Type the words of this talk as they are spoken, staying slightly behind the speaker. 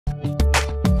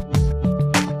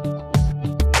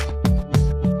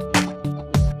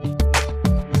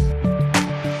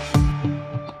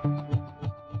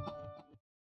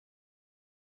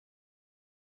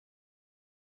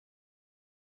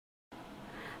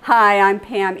Hi, I'm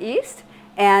Pam East,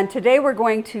 and today we're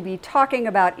going to be talking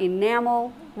about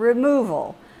enamel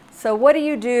removal. So what do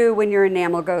you do when your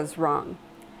enamel goes wrong?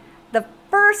 The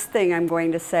first thing I'm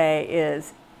going to say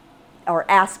is, or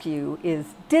ask you,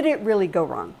 is did it really go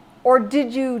wrong? Or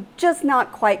did you just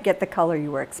not quite get the color you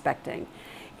were expecting?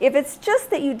 If it's just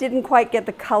that you didn't quite get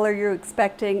the color you're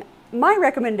expecting, my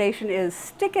recommendation is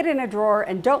stick it in a drawer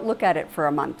and don't look at it for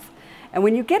a month. And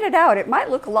when you get it out, it might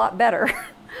look a lot better.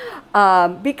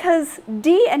 Because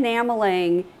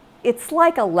de-enameling, it's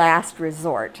like a last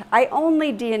resort. I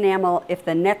only de-enamel if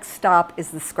the next stop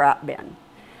is the scrap bin.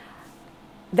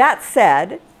 That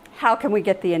said, how can we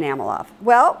get the enamel off?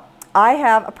 Well, I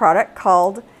have a product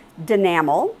called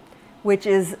DeNamel, which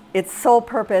is, its sole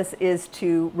purpose is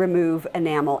to remove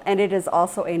enamel, and it is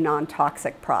also a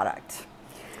non-toxic product.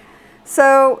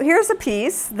 So here's a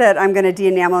piece that I'm going to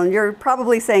de-enamel, and you're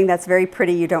probably saying that's very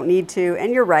pretty, you don't need to,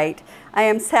 and you're right. I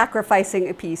am sacrificing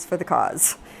a piece for the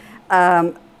cause.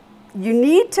 You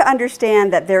need to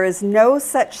understand that there is no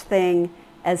such thing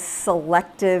as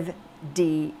selective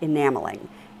de-enameling.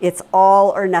 It's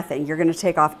all or nothing. You're going to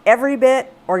take off every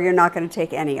bit or you're not going to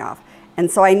take any off.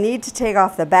 And so I need to take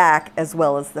off the back as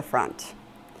well as the front.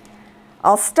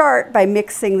 I'll start by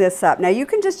mixing this up. Now you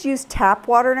can just use tap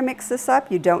water to mix this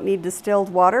up. You don't need distilled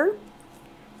water.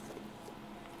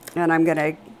 And I'm going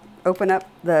to open up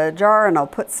the jar and I'll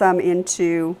put some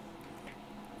into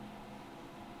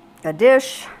a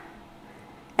dish.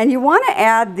 And you want to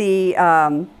add the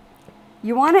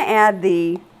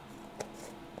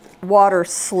water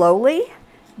slowly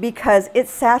because it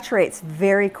saturates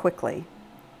very quickly.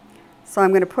 So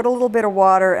I'm going to put a little bit of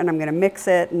water and I'm going to mix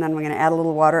it, and then I'm going to add a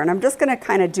little water, and I'm just going to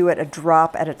kind of do it a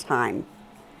drop at a time.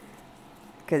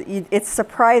 Because it's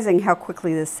surprising how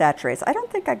quickly this saturates. I don't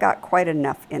think I got quite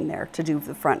enough in there to do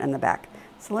the front and the back.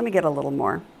 So let me get a little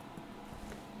more.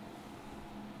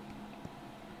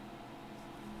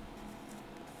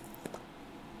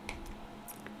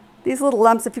 These little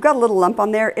lumps, if you've got a little lump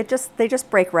on there, they just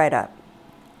break right up.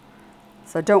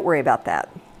 So don't worry about that.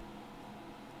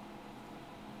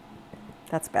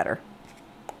 That's better.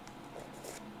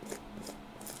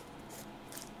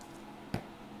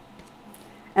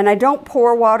 And I don't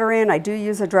pour water in, I do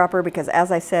use a dropper because, as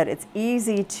I said, it's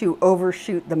easy to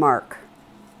overshoot the mark.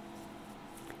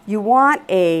 You want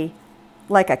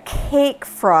like a cake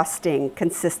frosting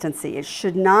consistency. It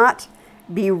should not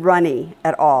be runny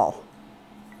at all.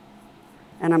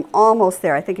 And I'm almost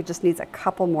there. I think it just needs a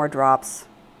couple more drops.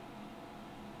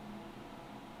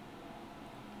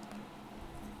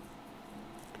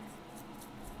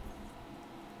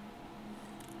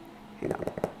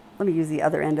 Let me use the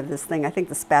other end of this thing. I think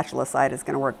the spatula side is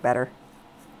going to work better.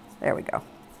 There we go.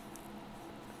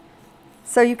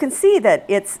 So you can see that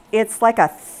it's like a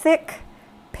thick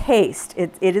paste.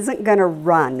 It isn't going to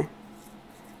run.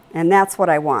 And that's what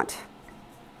I want.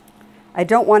 I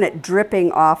don't want it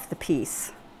dripping off the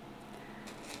piece.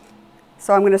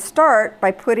 So I'm going to start by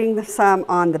putting some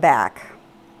on the back.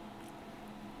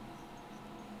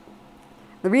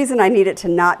 The reason I need it to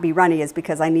not be runny is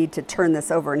because I need to turn this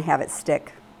over and have it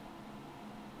stick.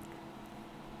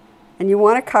 And you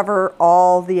want to cover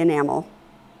all the enamel.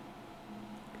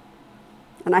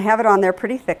 And I have it on there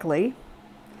pretty thickly.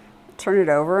 Turn it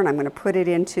over and I'm going to put it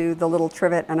into the little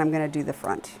trivet and I'm going to do the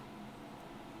front.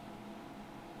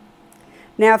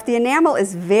 Now if the enamel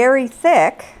is very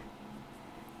thick,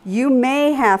 you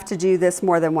may have to do this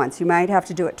more than once. You might have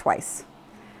to do it twice.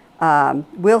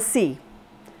 We'll see.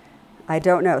 I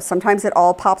don't know. Sometimes it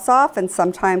all pops off and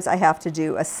sometimes I have to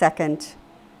do a second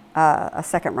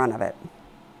run of it.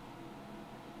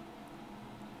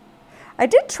 I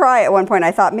did try at one point.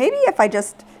 I thought maybe if I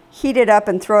just heat it up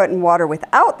and throw it in water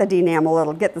without the DeNamel,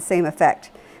 it'll get the same effect.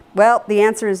 Well, the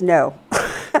answer is no.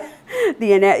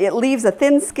 It leaves a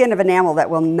thin skin of enamel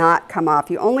that will not come off.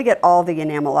 You only get all the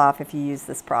enamel off if you use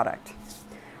this product.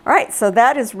 All right, so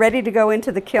that is ready to go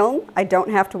into the kiln. I don't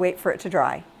have to wait for it to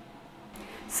dry.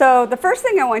 So the first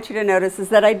thing I want you to notice is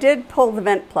that I did pull the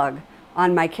vent plug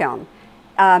on my kiln.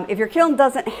 If your kiln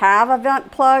doesn't have a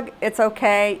vent plug, it's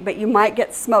okay, but you might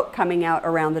get smoke coming out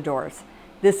around the doors.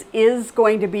 This is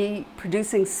going to be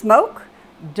producing smoke.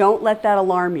 Don't let that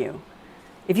alarm you.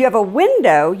 If you have a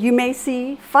window, you may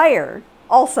see fire.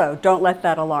 Also, don't let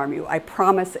that alarm you. I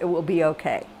promise it will be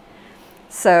okay.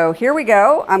 So here we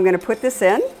go. I'm going to put this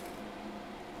in.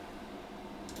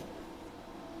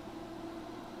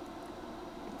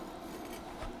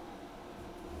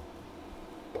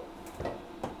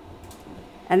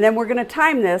 And then we're going to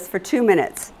time this for 2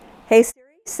 minutes. Hey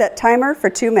Siri, set timer for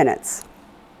 2 minutes.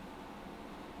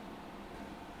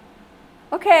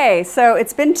 Okay, so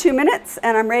it's been 2 minutes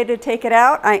and I'm ready to take it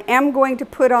out. I am going to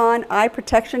put on eye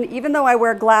protection, even though I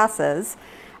wear glasses.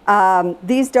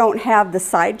 These don't have the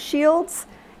side shields,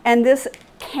 and this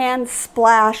can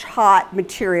splash hot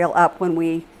material up when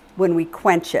we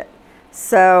quench it.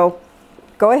 So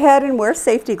go ahead and wear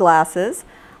safety glasses.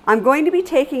 I'm going to be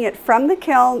taking it from the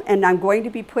kiln and I'm going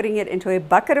to be putting it into a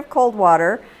bucket of cold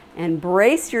water, and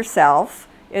brace yourself.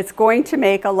 It's going to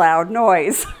make a loud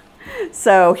noise.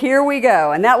 So here we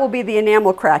go, and that will be the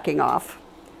enamel cracking off.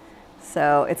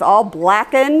 So it's all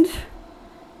blackened,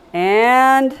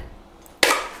 and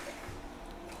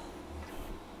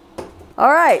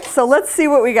all right, so let's see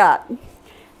what we got.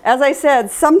 As I said,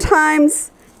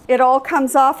 sometimes it all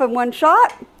comes off in one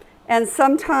shot, and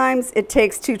sometimes it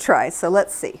takes 2 tries. So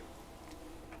let's see.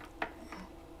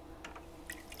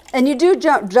 And you do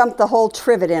jump the whole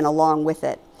trivet in along with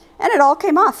it, and it all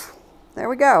came off. There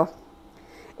we go.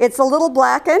 It's a little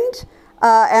blackened,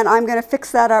 and I'm going to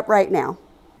fix that up right now.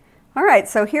 All right,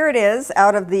 so here it is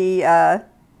out of the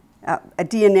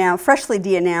freshly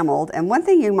de-enameled. And one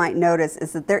thing you might notice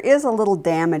is that there is a little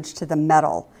damage to the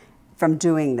metal from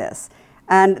doing this.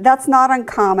 And that's not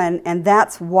uncommon, and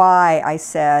that's why I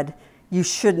said you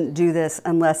shouldn't do this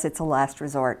unless it's a last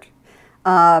resort.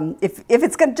 If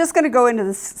it's just going to go into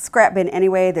the scrap bin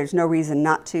anyway, there's no reason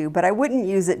not to, but I wouldn't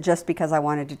use it just because I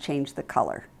wanted to change the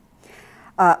color.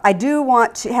 I do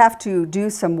want to have to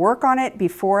do some work on it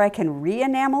before I can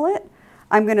re-enamel it.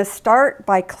 I'm going to start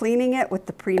by cleaning it with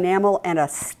the pre-enamel and a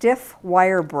stiff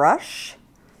wire brush.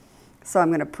 So I'm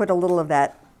going to put a little of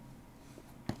that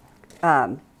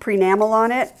pre-enamel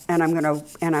on it, and I'm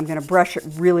going to brush it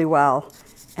really well,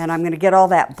 and I'm going to get all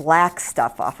that black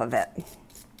stuff off of it.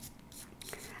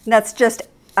 And that's just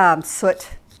soot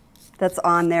that's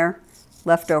on there,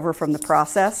 left over from the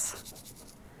process.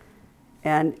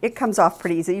 And it comes off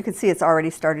pretty easy. You can see it's already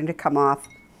starting to come off.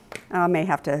 I may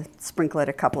have to sprinkle it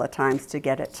a couple of times to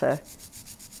get it to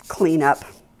clean up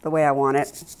the way I want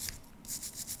it.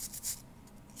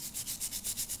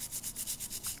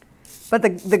 But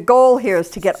the goal here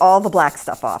is to get all the black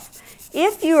stuff off.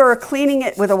 If you are cleaning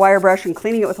it with a wire brush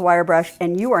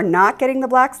and you are not getting the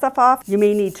black stuff off, you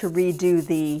may need to redo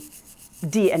the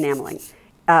de-enameling.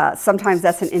 Sometimes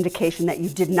that's an indication that you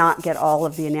did not get all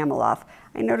of the enamel off.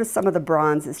 I noticed some of the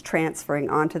bronze is transferring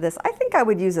onto this. I think I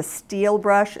would use a steel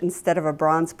brush instead of a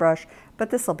bronze brush, but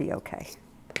this will be okay.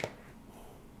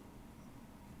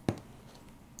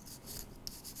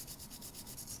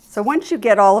 So once you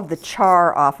get all of the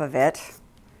char off of it,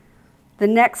 the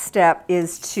next step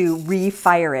is to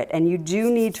refire it, and you do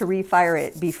need to refire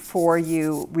it before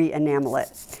you re-enamel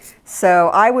it.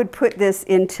 So I would put this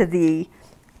into the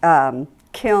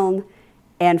kiln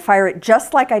and fire it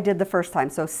just like I did the first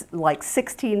time, so like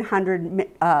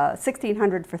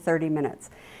 1600 for 30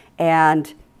 minutes.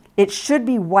 And it should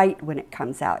be white when it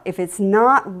comes out. If it's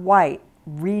not white,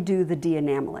 redo the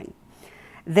de-enameling.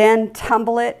 Then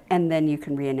tumble it, and then you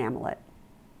can re-enamel it.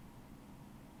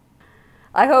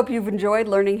 I hope you've enjoyed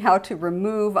learning how to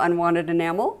remove unwanted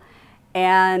enamel,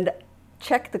 and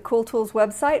check the Cool Tools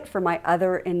website for my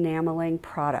other enameling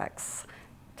products.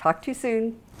 Talk to you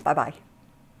soon. Bye-bye.